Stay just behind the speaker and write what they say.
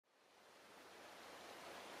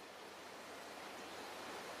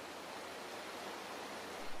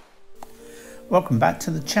Welcome back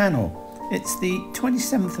to the channel. It's the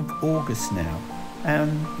 27th of August now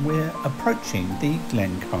and we're approaching the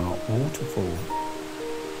Glencar Waterfall.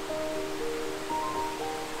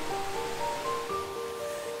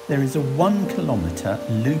 There is a 1 kilometre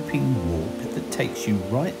looping walk that takes you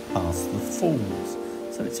right past the falls,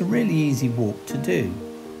 so it's a really easy walk to do.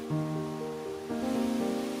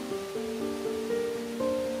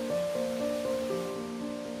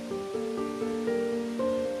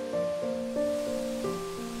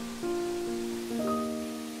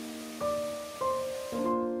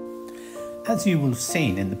 As you will have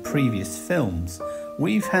seen in the previous films,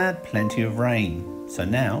 we've had plenty of rain, so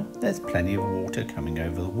now there's plenty of water coming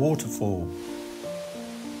over the waterfall.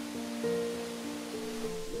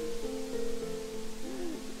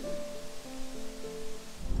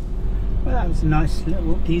 Well, that was a nice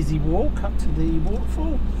little easy walk up to the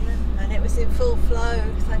waterfall. Yeah, and it was in full flow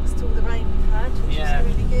thanks to all the rain we've had, which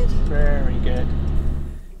is really good. Very good.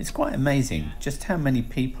 It's quite amazing just how many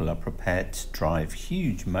people are prepared to drive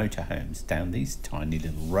huge motorhomes down these tiny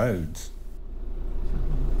little roads.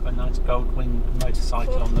 A nice gold wing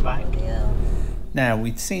motorcycle on the back. Yeah. Now,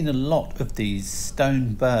 we've seen a lot of these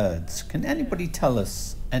stone birds. Can anybody tell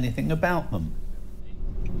us anything about them?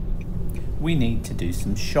 We need to do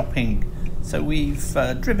some shopping, so we've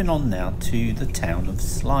driven on now to the town of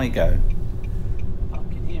Sligo.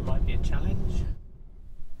 Parking here might be a challenge.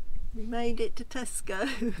 We made it to Tesco.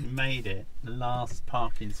 We made it, the last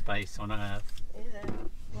parking space on earth. Yeah.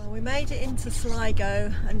 Well, we made it into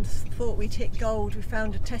Sligo and thought we'd hit gold. We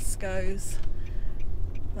found a Tesco's,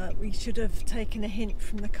 but we should have taken a hint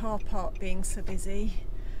from the car park being so busy.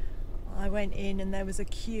 I went in and there was a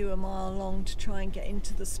queue a mile long to try and get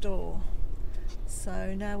into the store.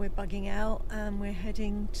 So now we're bugging out and we're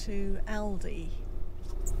heading to Aldi.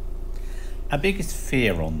 Our biggest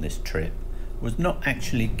fear on this trip was not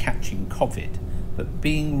actually catching COVID, but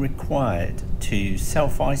being required to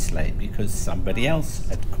self-isolate because somebody else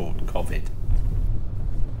had caught COVID.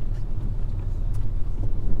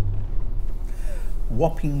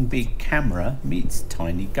 Whopping big camera meets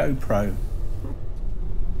tiny GoPro.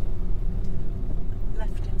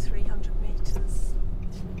 Left in 300 metres,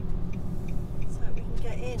 so we can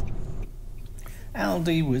get in.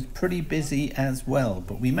 Aldi was pretty busy as well,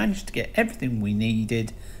 but we managed to get everything we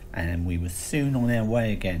needed and we were soon on our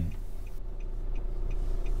way again.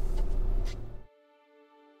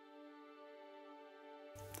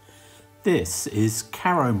 This is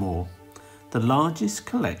Carrowmore, the largest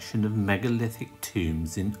collection of megalithic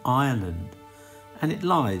tombs in Ireland, and it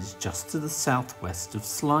lies just to the southwest of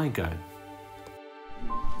Sligo.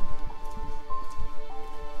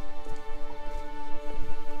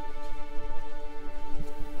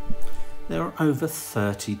 There are over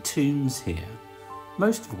 30 tombs here,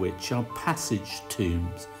 most of which are passage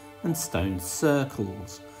tombs and stone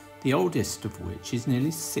circles, the oldest of which is nearly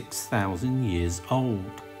 6,000 years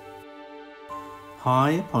old.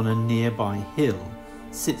 High upon a nearby hill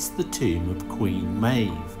sits the tomb of Queen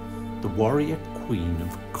Maeve, the warrior queen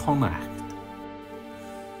of Connacht.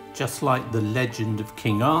 Just like the legend of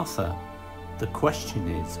King Arthur, the question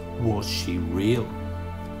is, was she real?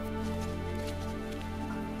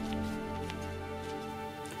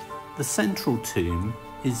 The central tomb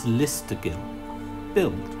is Listegil,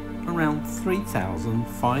 built around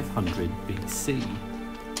 3500 BC.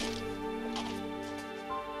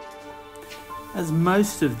 As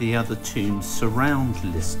most of the other tombs surround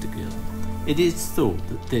Listegil, it is thought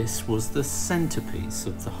that this was the centerpiece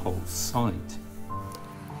of the whole site.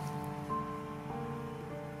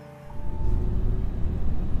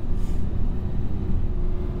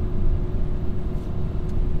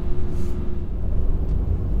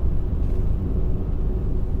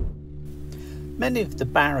 Many of the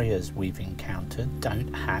barriers we've encountered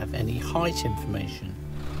don't have any height information.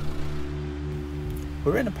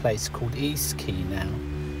 We're in a place called East Quay now,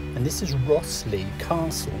 and this is Roslee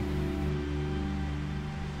Castle.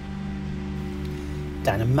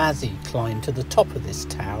 Dan and Mazzy climbed to the top of this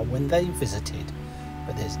tower when they visited,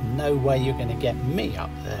 but there's no way you're going to get me up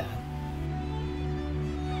there.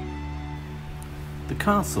 The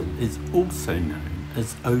castle is also known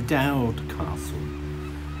as O'Dowd Castle,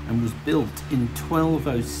 and was built in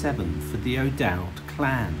 1207 for the O'Dowd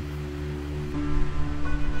clan.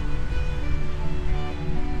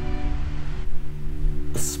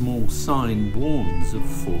 A small sign warns of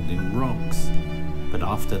falling rocks, but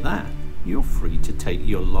after that you're free to take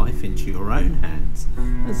your life into your own hands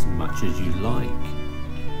as much as you like.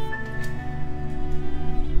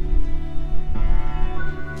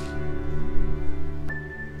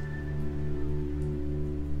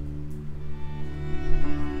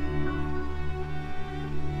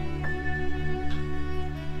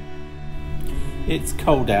 It's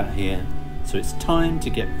cold out here, so it's time to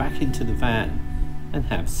get back into the van and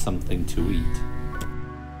have something to eat.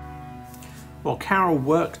 While Carol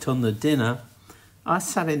worked on the dinner, I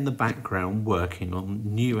sat in the background working on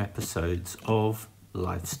new episodes of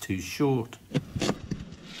Life's Too Short.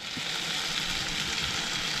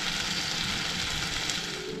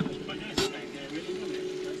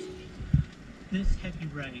 This heavy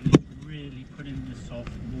rain is really putting us off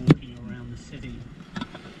walking around the city.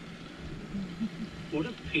 What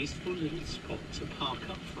a peaceful little spot to park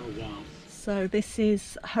up for a while. So this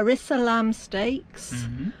is harissa lamb steaks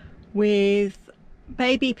with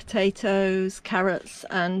baby potatoes, carrots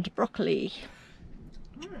and broccoli.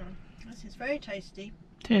 This is very tasty.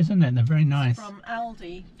 It is, isn't it? They're very nice. From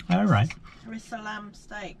Aldi. All right. Harissa lamb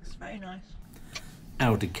steaks, very nice.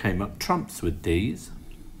 Aldi came up trumps with these.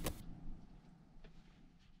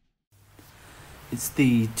 It's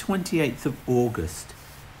the 28th of August.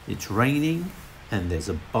 It's raining and there's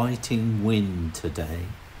a biting wind today.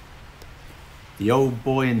 The old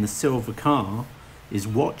boy in the silver car is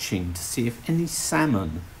watching to see if any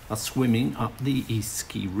salmon are swimming up the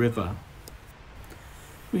Iski River.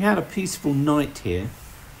 We had a peaceful night here,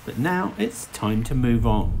 but now it's time to move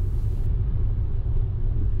on.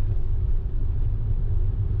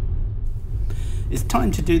 It's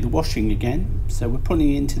time to do the washing again, so we're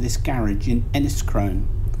pulling into this garage in Enniscrone,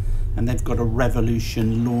 and they've got a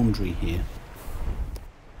Revolution laundry here.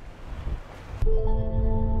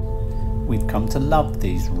 We've come to love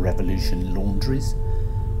these Revolution laundries.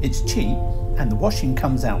 It's cheap and the washing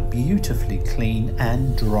comes out beautifully clean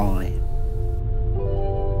and dry.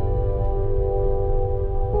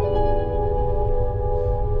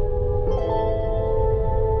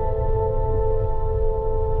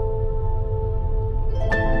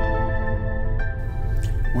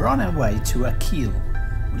 We're on our way to Achill,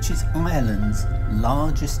 which is Ireland's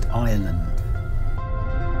largest island.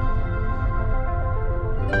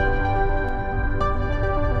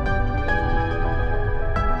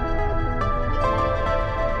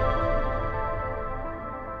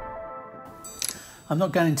 I'm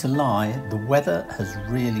not going to lie, the weather has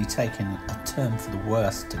really taken a turn for the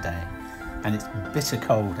worse today, and it's bitter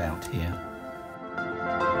cold out here.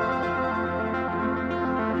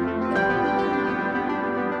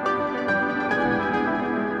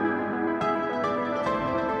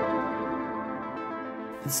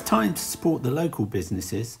 It's time to support the local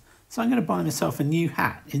businesses, so I'm going to buy myself a new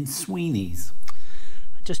hat in Sweeney's.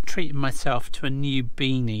 I just treated myself to a new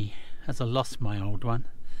beanie as I lost my old one.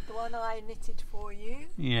 The one I knitted for you?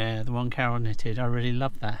 Yeah, the one Carol knitted. I really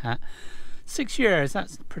love that hat. 6 years,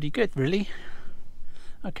 that's pretty good really.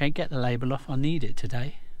 Okay, get the label off, I need it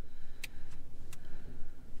today.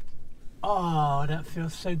 Oh, that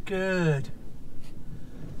feels so good.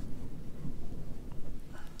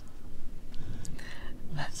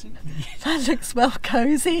 That looks well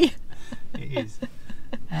cosy. It is.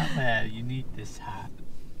 Out there, you need this hat.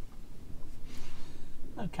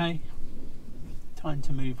 Okay, time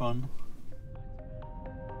to move on.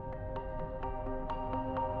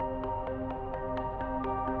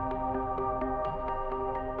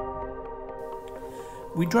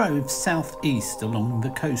 We drove southeast along the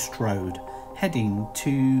coast road, heading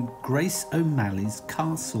to Grace O'Malley's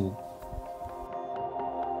castle.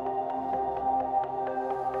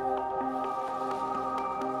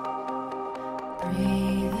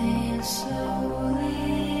 Breathing slowly,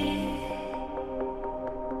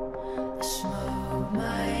 the smoke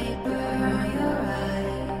might burn your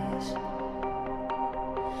eyes.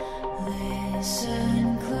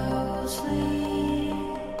 Listen closely,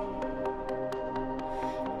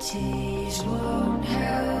 tears won't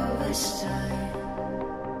help this time.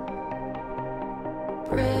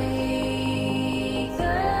 Break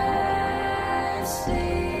the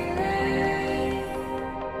ceiling.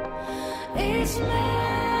 It's made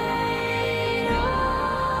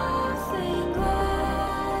of thin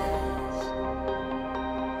glass.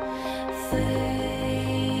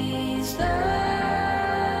 Face the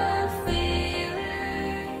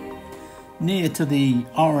feeling. Near to the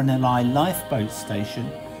RNLI lifeboat station,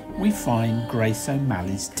 we find Grace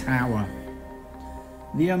O'Malley's tower.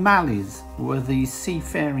 The O'Malleys were the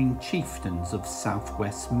seafaring chieftains of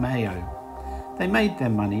southwest Mayo. They made their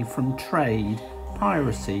money from trade,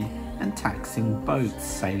 piracy and taxing boats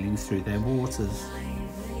sailing through their waters.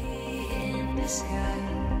 In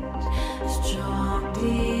disguise, strong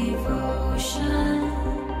devotion,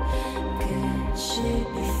 good shit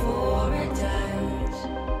before it dies.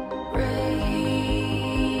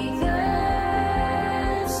 Break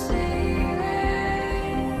the ceiling.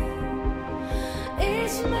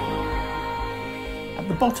 It's made. At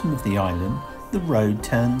the bottom of the island, the road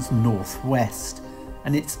turns northwest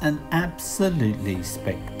and it's an absolutely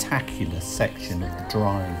spectacular section of the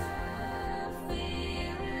drive.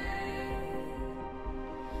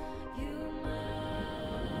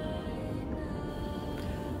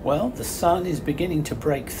 Well, the sun is beginning to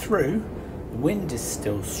break through, the wind is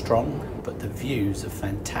still strong, but the views are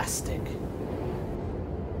fantastic.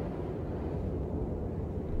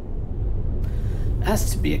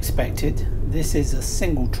 As to be expected, this is a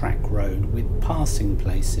single track road with passing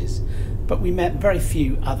places, but we met very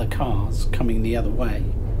few other cars coming the other way.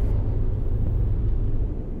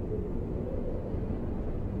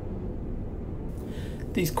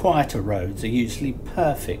 These quieter roads are usually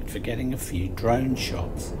perfect for getting a few drone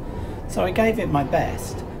shots, so I gave it my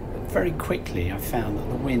best, but very quickly I found that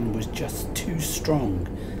the wind was just too strong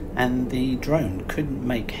and the drone couldn't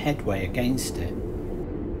make headway against it.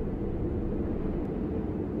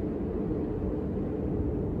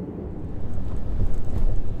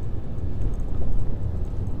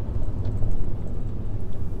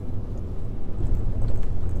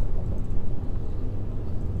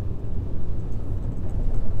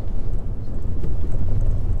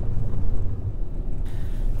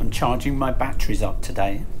 Charging my batteries up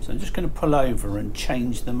today, so I'm just going to pull over and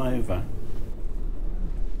change them over.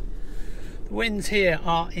 The winds here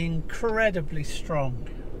are incredibly strong.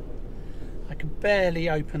 I could barely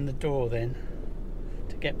open the door then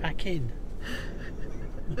to get back in.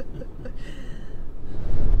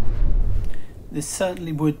 This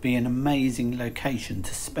certainly would be an amazing location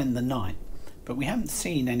to spend the night, but we haven't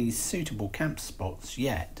seen any suitable camp spots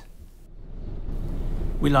yet.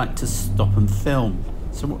 We like to stop and film,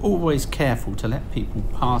 so we're always careful to let people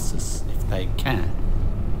pass us if they can.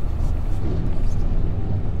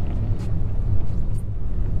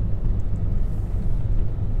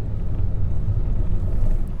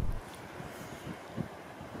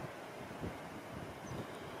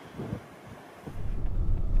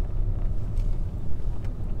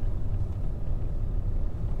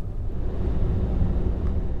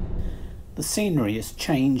 The scenery has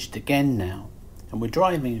changed again now, and we're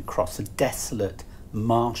driving across a desolate,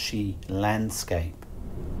 marshy landscape.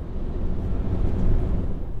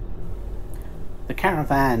 The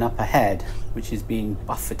caravan up ahead, which is being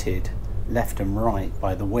buffeted left and right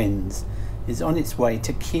by the winds, is on its way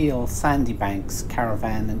to Keel Sandybanks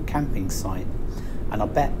caravan and camping site, and I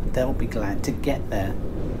bet they'll be glad to get there.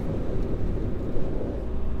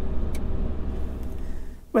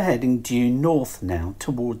 We're heading due north now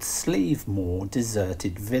towards Slievemore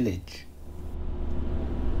deserted village.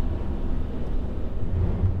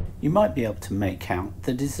 You might be able to make out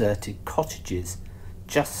the deserted cottages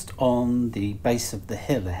just on the base of the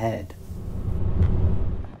hill ahead.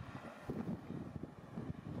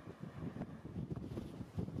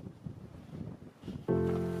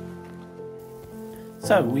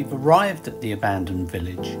 So we've arrived at the abandoned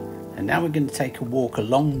village, and now we're going to take a walk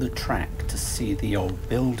along the track to see the old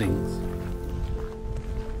buildings.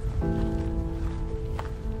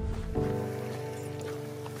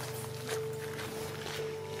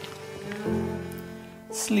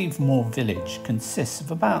 Slievemore village consists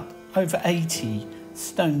of about over 80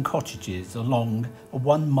 stone cottages along a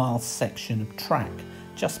 1 mile section of track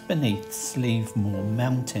just beneath Slievemore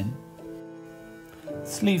mountain.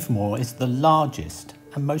 Slievemore is the largest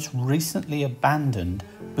and most recently abandoned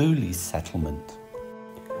Booley settlement.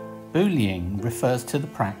 Booleying refers to the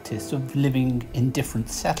practice of living in different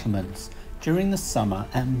settlements during the summer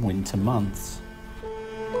and winter months.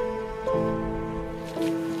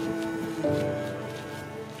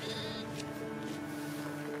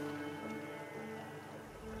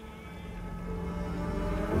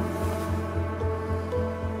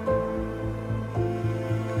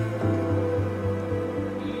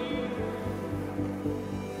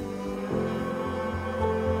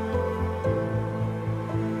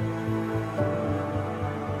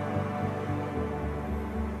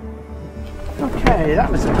 Okay,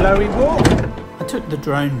 that was a blowy walk. I took the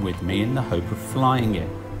drone with me in the hope of flying it,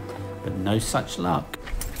 but no such luck.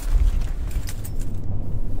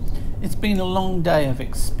 It's been a long day of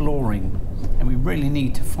exploring, and we really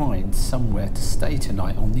need to find somewhere to stay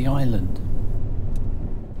tonight on the island.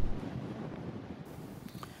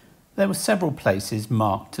 There were several places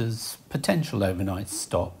marked as potential overnight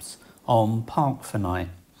stops on Park for Night.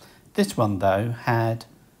 This one, though, had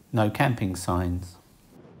no camping signs.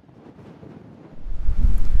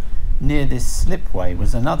 Near this slipway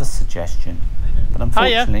was another suggestion, but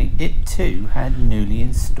unfortunately it too had newly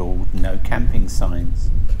installed no camping signs.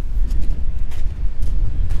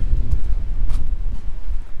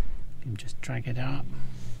 You can just drag it up.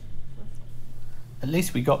 At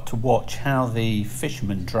least we got to watch how the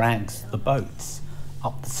fisherman drags the boats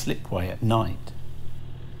up the slipway at night.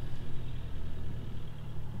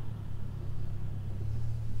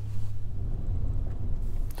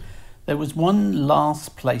 There was one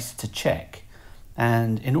last place to check,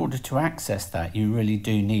 and in order to access that you really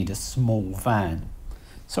do need a small van.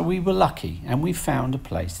 So we were lucky and we found a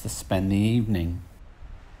place to spend the evening.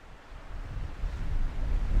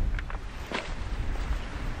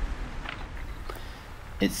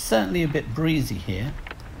 It's certainly a bit breezy here,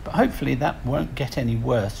 but hopefully that won't get any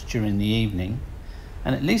worse during the evening,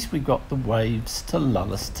 and at least we've got the waves to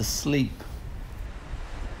lull us to sleep.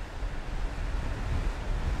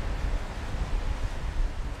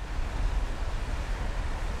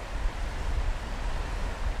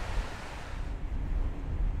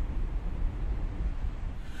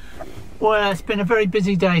 Well, it's been a very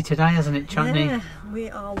busy day today, hasn't it, Chutney? Yeah,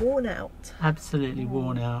 we are worn out. Absolutely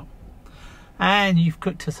worn out. And you've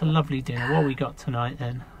cooked us a lovely dinner. What have we got tonight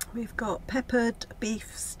then? We've got peppered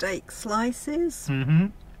beef steak slices,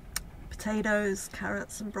 potatoes,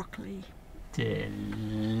 carrots and broccoli.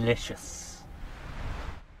 Delicious.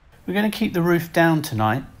 We're going to keep the roof down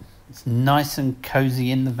tonight. It's nice and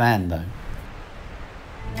cosy in the van though.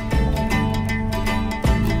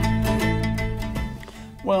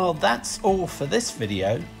 Well, that's all for this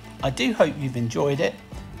video. I do hope you've enjoyed it,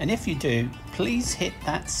 and if you do, please hit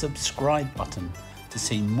that subscribe button to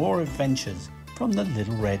see more adventures from the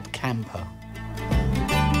Little Red Camper.